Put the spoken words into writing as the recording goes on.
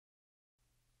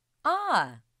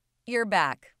Ah, you're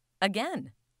back.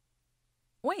 Again.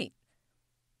 Wait,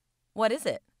 what is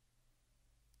it?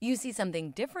 You see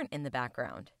something different in the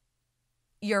background.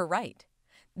 You're right.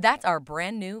 That's our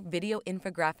brand new Video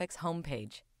Infographics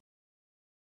homepage.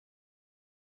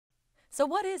 So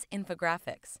what is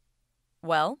infographics?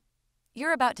 Well,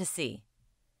 you're about to see.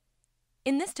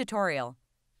 In this tutorial,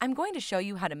 I'm going to show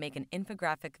you how to make an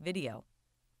infographic video,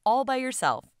 all by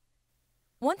yourself.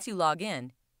 Once you log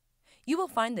in, you will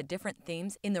find the different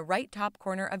themes in the right top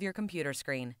corner of your computer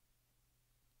screen.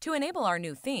 To enable our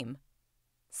new theme,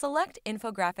 select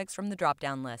Infographics from the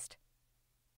drop-down list.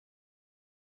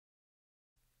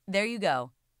 There you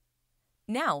go.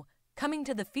 Now, coming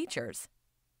to the features.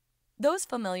 Those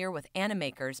familiar with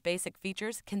Animaker's basic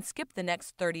features can skip the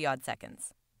next 30-odd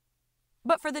seconds.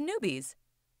 But for the newbies,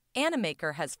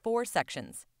 Animaker has 4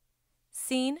 sections: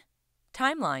 Scene,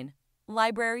 Timeline,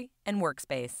 Library, and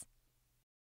Workspace.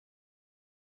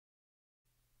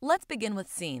 Let's begin with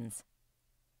Scenes.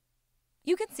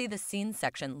 You can see the Scenes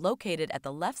section located at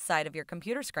the left side of your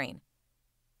computer screen.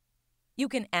 You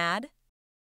can add,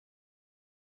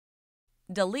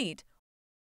 delete,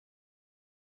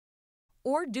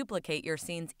 or duplicate your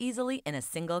scenes easily in a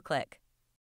single click.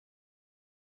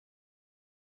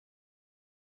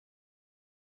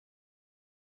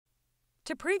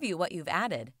 To preview what you've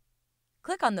added,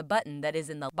 click on the button that is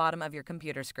in the bottom of your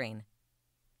computer screen.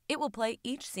 It will play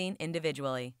each scene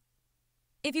individually.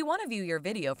 If you want to view your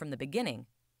video from the beginning,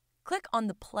 click on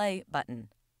the Play button.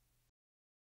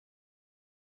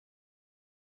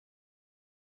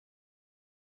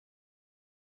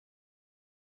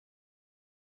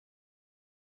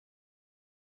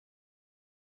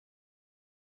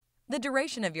 The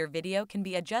duration of your video can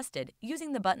be adjusted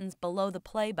using the buttons below the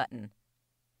Play button.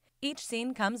 Each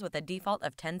scene comes with a default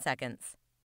of 10 seconds.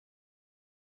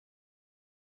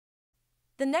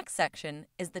 The next section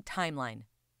is the Timeline.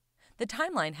 The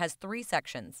timeline has 3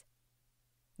 sections: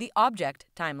 the Object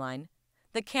Timeline,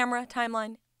 the Camera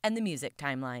Timeline, and the Music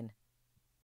Timeline.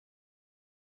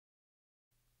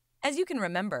 As you can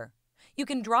remember, you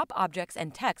can drop objects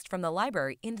and text from the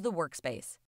library into the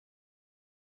workspace.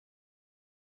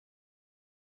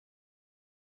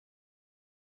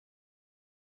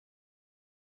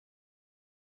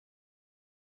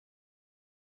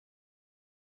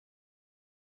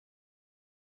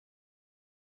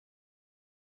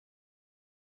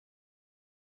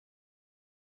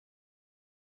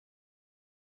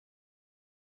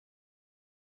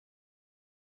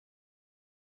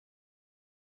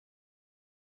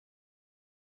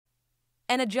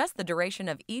 And adjust the duration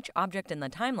of each object in the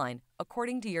timeline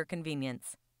according to your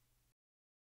convenience.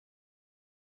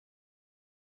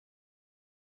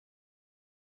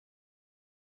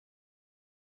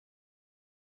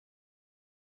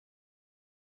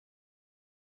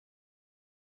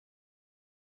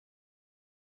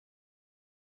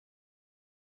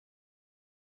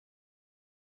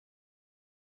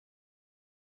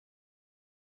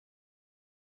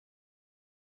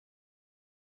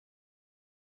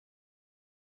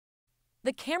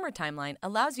 The camera timeline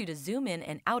allows you to zoom in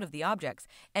and out of the objects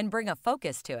and bring a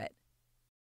focus to it.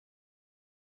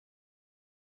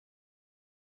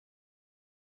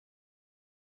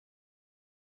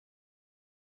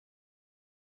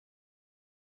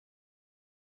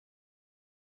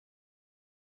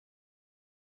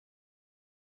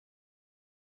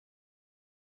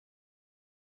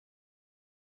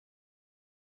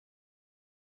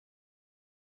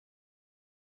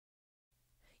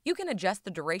 You can adjust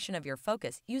the duration of your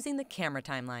focus using the camera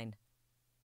timeline.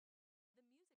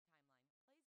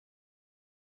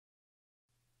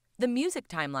 The music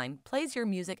timeline plays your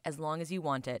music as long as you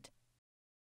want it.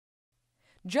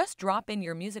 Just drop in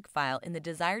your music file in the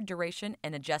desired duration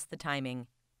and adjust the timing.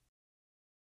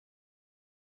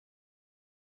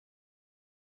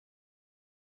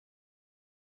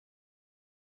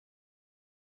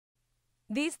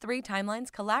 These 3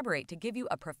 timelines collaborate to give you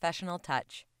a professional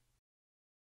touch.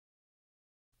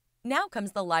 Now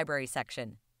comes the Library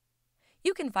section.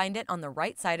 You can find it on the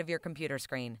right side of your computer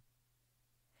screen.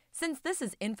 Since this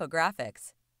is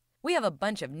infographics, we have a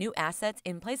bunch of new assets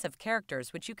in place of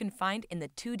characters which you can find in the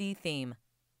 2D theme.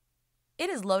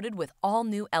 It is loaded with all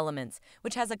new elements,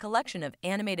 which has a collection of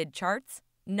animated charts,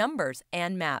 numbers,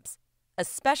 and maps,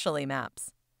 especially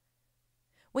maps.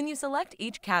 When you select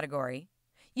each category,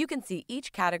 you can see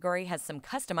each category has some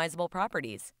customizable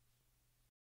properties.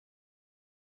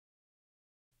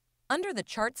 Under the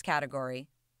Charts category,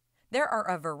 there are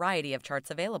a variety of charts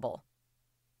available.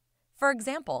 For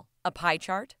example, a pie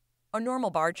chart, a normal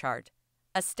bar chart,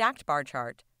 a stacked bar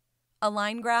chart, a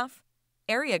line graph,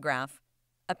 area graph,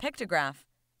 a pictograph,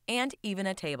 and even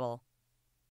a table.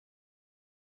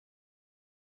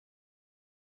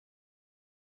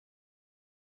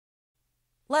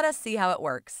 Let us see how it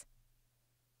works.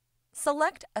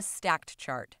 Select a stacked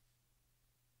chart.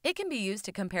 It can be used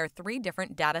to compare 3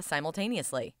 different data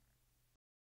simultaneously.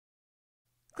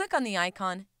 Click on the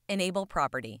icon Enable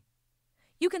Property.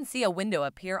 You can see a window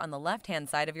appear on the left-hand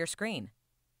side of your screen.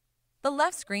 The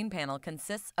left screen panel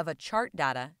consists of a chart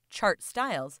data, chart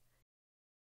styles,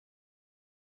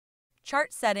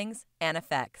 chart settings, and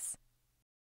effects.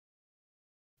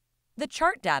 The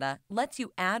chart data lets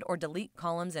you add or delete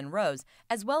columns and rows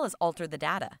as well as alter the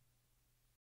data.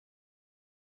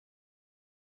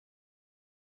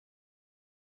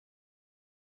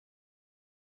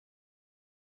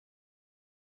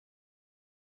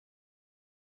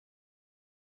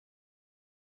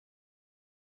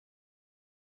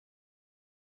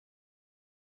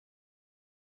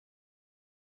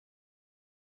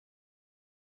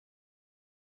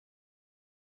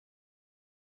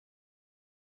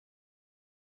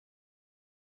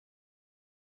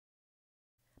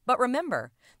 But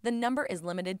remember, the number is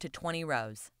limited to 20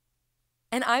 rows.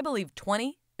 And I believe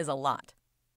 20 is a lot.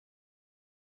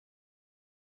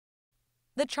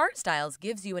 The chart styles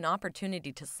gives you an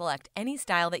opportunity to select any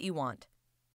style that you want.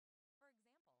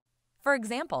 For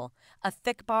example, a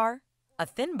thick bar, a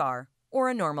thin bar, or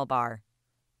a normal bar.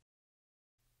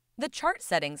 The chart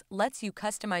settings lets you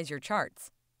customize your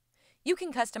charts. You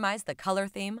can customize the color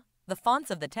theme, the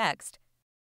fonts of the text,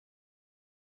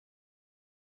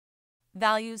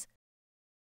 values,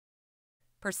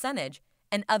 percentage,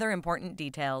 and other important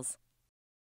details.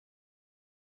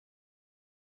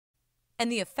 And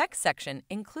the Effects section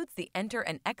includes the enter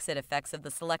and exit effects of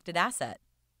the selected asset.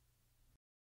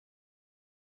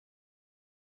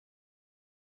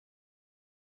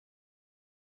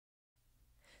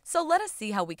 So let us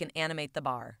see how we can animate the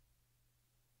bar.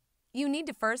 You need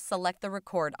to first select the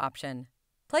Record option.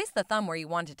 Place the thumb where you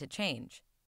want it to change.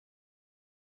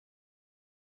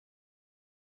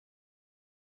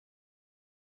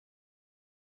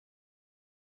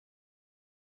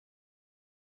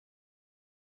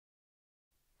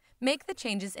 Make the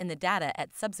changes in the data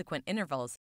at subsequent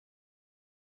intervals.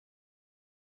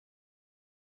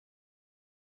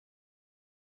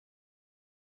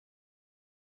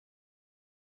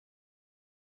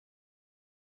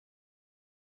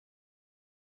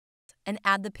 And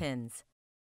add the pins.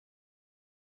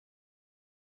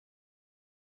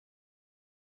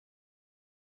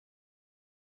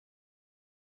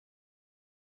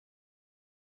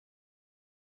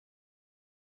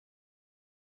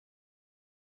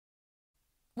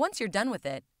 Once you're done with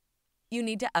it, you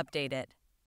need to update it.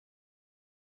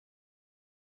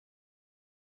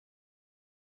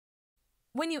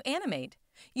 When you animate,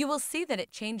 you will see that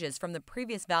it changes from the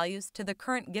previous values to the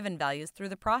current given values through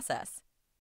the process.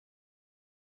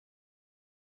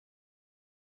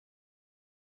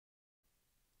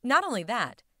 Not only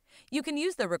that, you can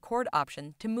use the Record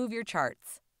option to move your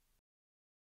charts.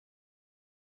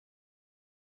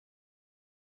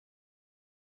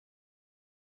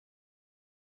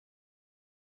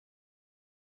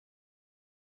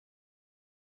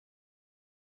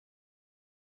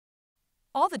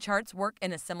 All the charts work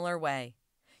in a similar way.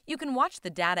 You can watch the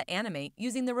data animate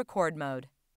using the Record mode.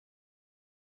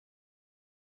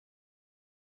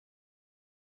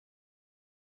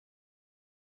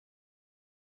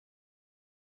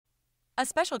 A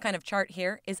special kind of chart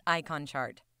here is icon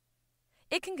chart.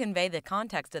 It can convey the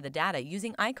context of the data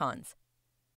using icons.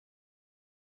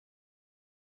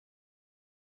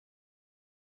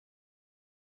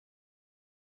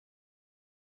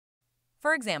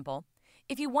 For example,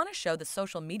 if you want to show the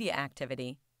social media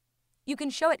activity, you can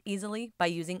show it easily by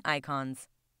using icons.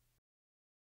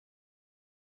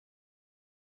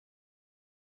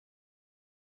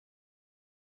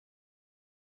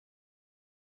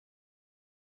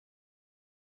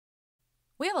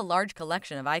 We have a large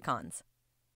collection of icons.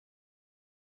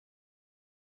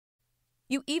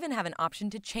 You even have an option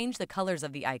to change the colors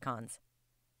of the icons.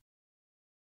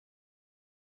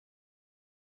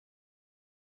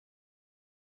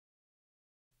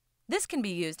 This can be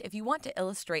used if you want to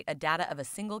illustrate a data of a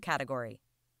single category.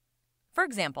 For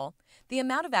example, the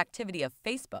amount of activity of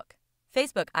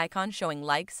Facebook icon showing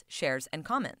likes, shares, and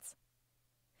comments.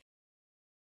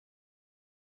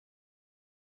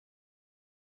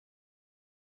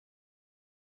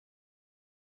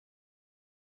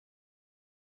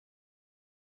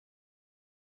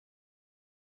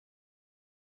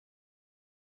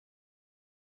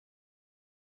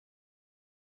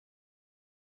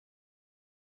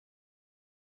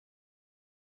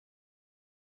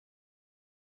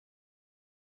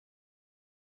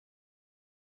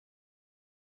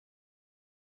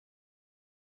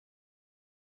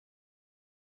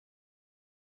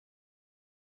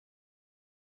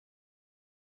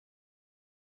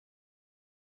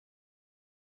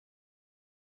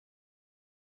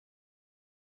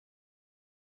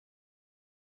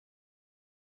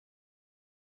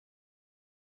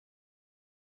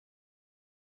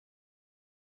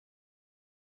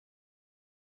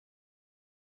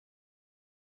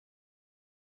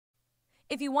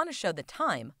 If you want to show the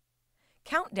time,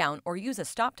 countdown or use a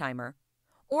stop timer,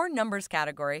 or numbers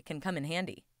category can come in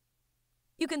handy.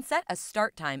 You can set a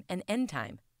start time and end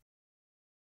time.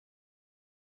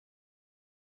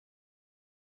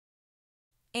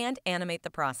 And animate the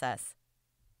process.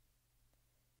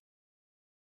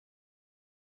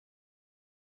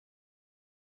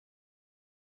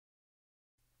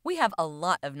 We have a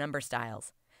lot of number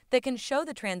styles that can show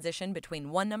the transition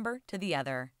between one number to the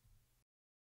other.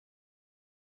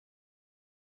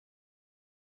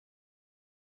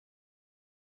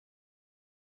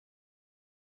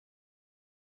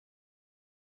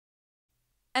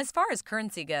 As far as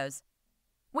currency goes,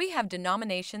 we have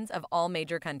denominations of all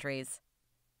major countries.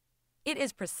 It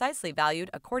is precisely valued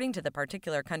according to the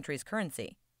particular country's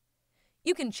currency.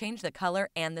 You can change the color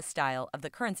and the style of the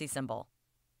currency symbol.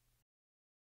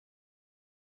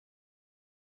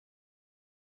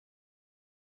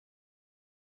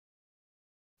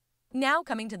 Now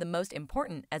coming to the most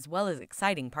important as well as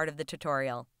exciting part of the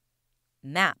tutorial,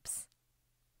 maps.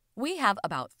 We have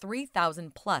about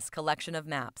 3,000 plus collection of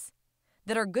maps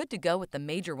that are good to go with the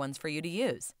major ones for you to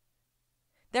use.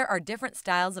 There are different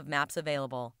styles of maps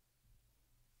available: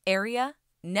 area,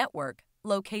 network,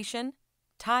 location,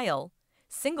 tile,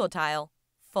 single tile,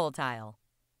 full tile.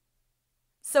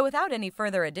 So without any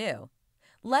further ado,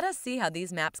 let us see how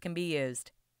these maps can be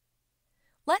used.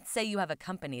 Let's say you have a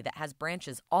company that has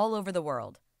branches all over the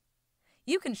world.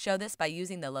 You can show this by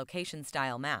using the location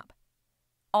style map.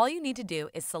 All you need to do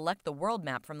is select the world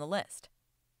map from the list.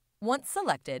 Once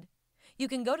selected, you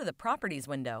can go to the Properties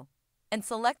window and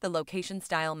select the location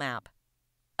style map.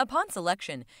 Upon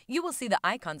selection, you will see the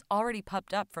icons already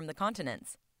popped up from the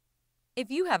continents.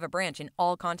 If you have a branch in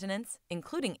all continents,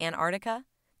 including Antarctica,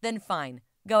 then fine,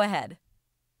 go ahead.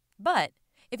 But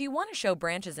if you want to show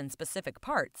branches in specific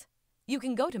parts, you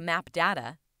can go to Map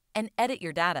Data and edit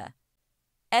your data,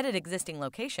 edit existing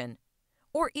location,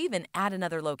 or even add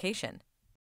another location.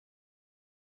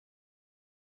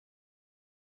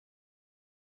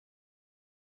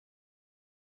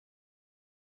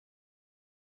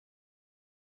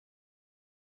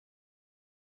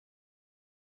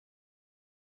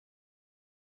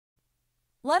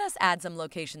 Let us add some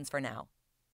locations for now.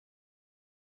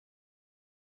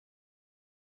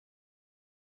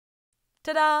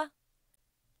 Ta-da!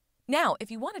 Now, if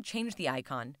you want to change the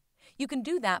icon, you can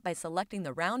do that by selecting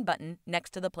the round button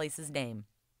next to the place's name.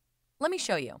 Let me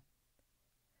show you.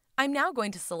 I'm now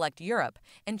going to select Europe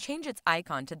and change its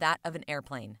icon to that of an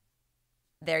airplane.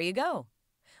 There you go.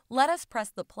 Let us press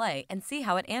the play and see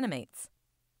how it animates.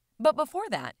 But before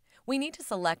that, we need to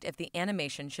select if the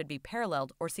animation should be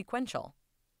paralleled or sequential.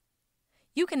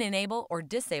 You can enable or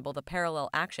disable the parallel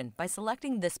action by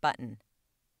selecting this button.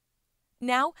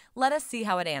 Now, let us see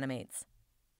how it animates.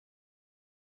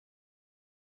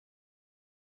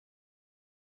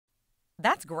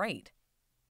 That's great.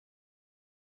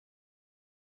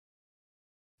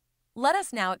 Let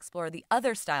us now explore the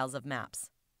other styles of maps.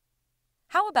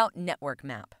 How about network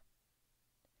map?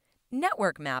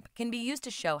 Network map can be used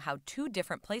to show how two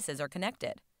different places are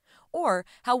connected, or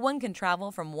how one can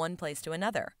travel from one place to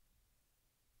another.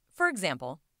 For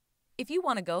example, if you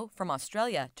want to go from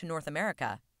Australia to North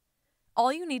America,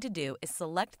 all you need to do is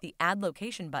select the Add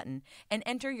Location button and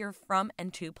enter your from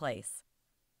and to place.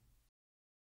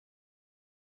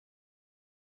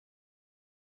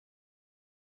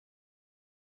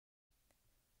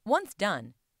 Once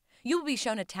done, you will be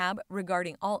shown a tab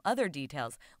regarding all other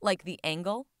details like the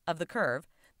angle of the curve,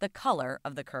 the color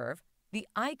of the curve, the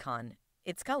icon,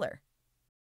 its color.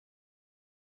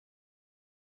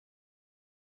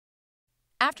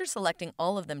 After selecting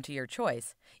all of them to your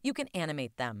choice, you can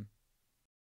animate them.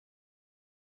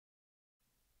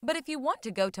 But if you want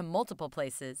to go to multiple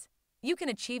places, you can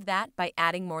achieve that by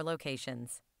adding more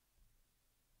locations.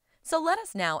 So let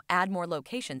us now add more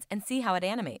locations and see how it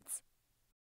animates.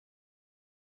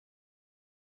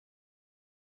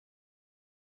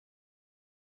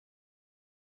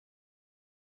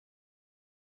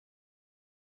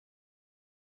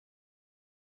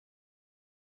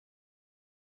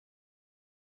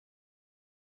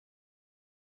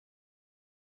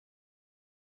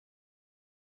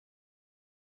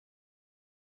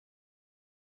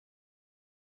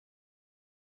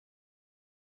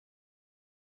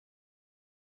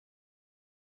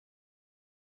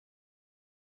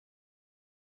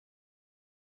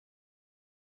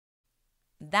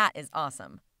 That is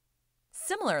awesome.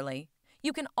 Similarly,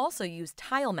 you can also use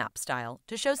tile map style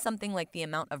to show something like the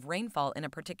amount of rainfall in a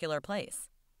particular place.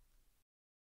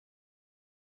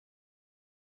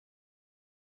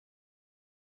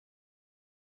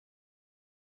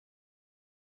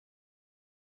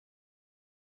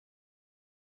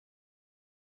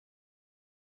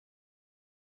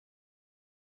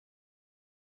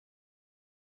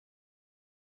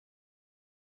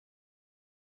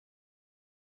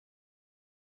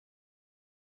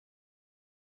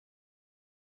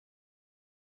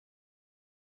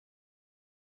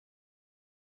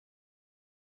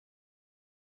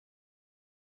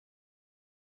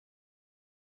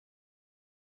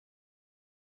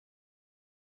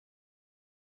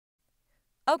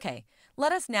 Okay,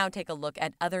 let us now take a look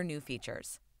at other new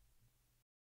features.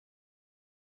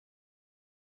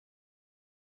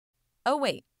 Oh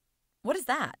wait, what is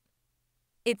that?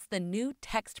 It's the new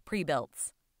text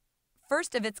pre-builts.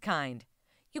 First of its kind,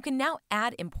 you can now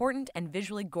add important and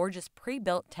visually gorgeous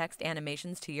pre-built text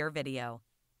animations to your video.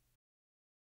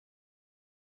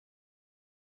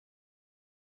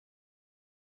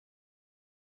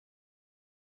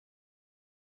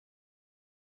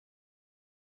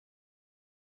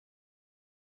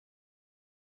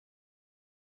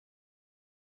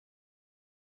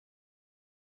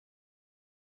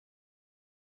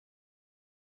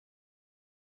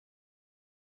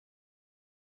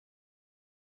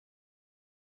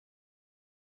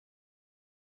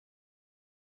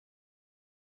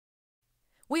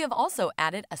 We have also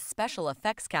added a special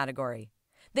effects category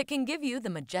that can give you the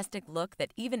majestic look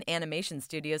that even animation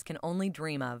studios can only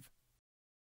dream of.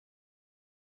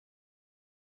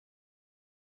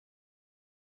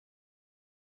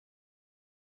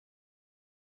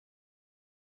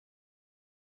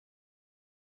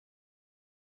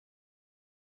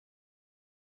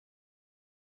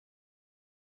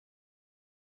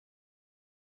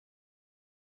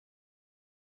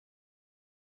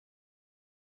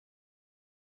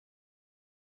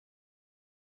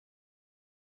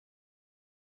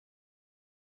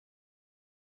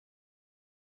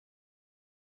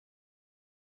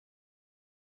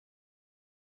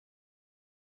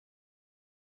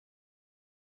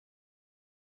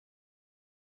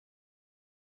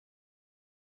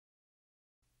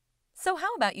 So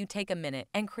how about you take a minute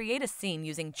and create a scene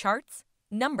using charts,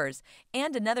 numbers,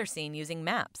 and another scene using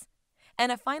maps,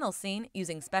 and a final scene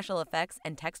using special effects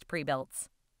and text pre-builts.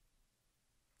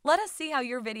 Let us see how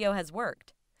your video has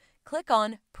worked. Click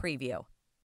on Preview.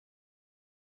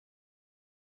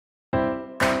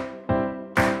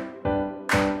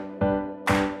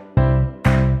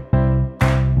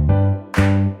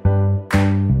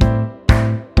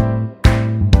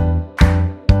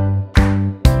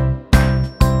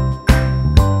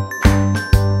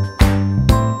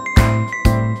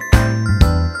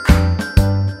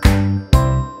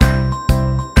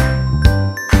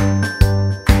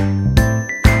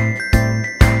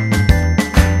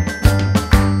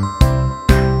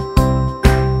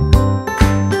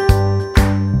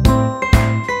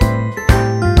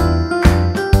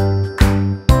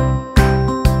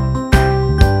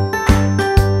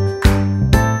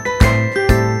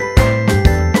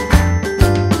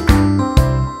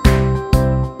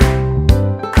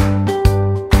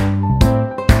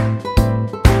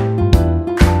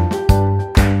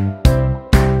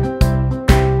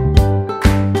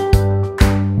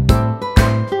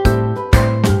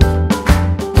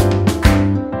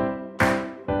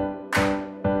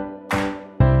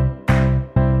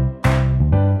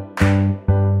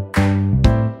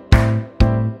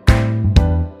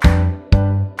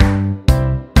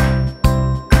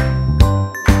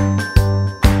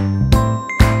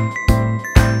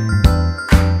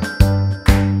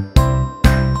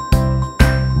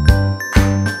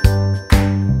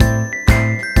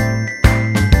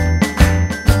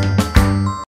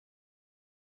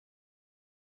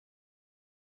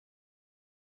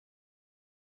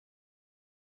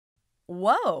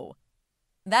 Whoa!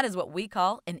 That is what we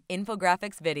call an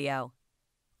infographics video.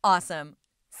 Awesome!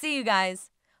 See you guys!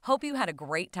 Hope you had a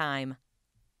great time.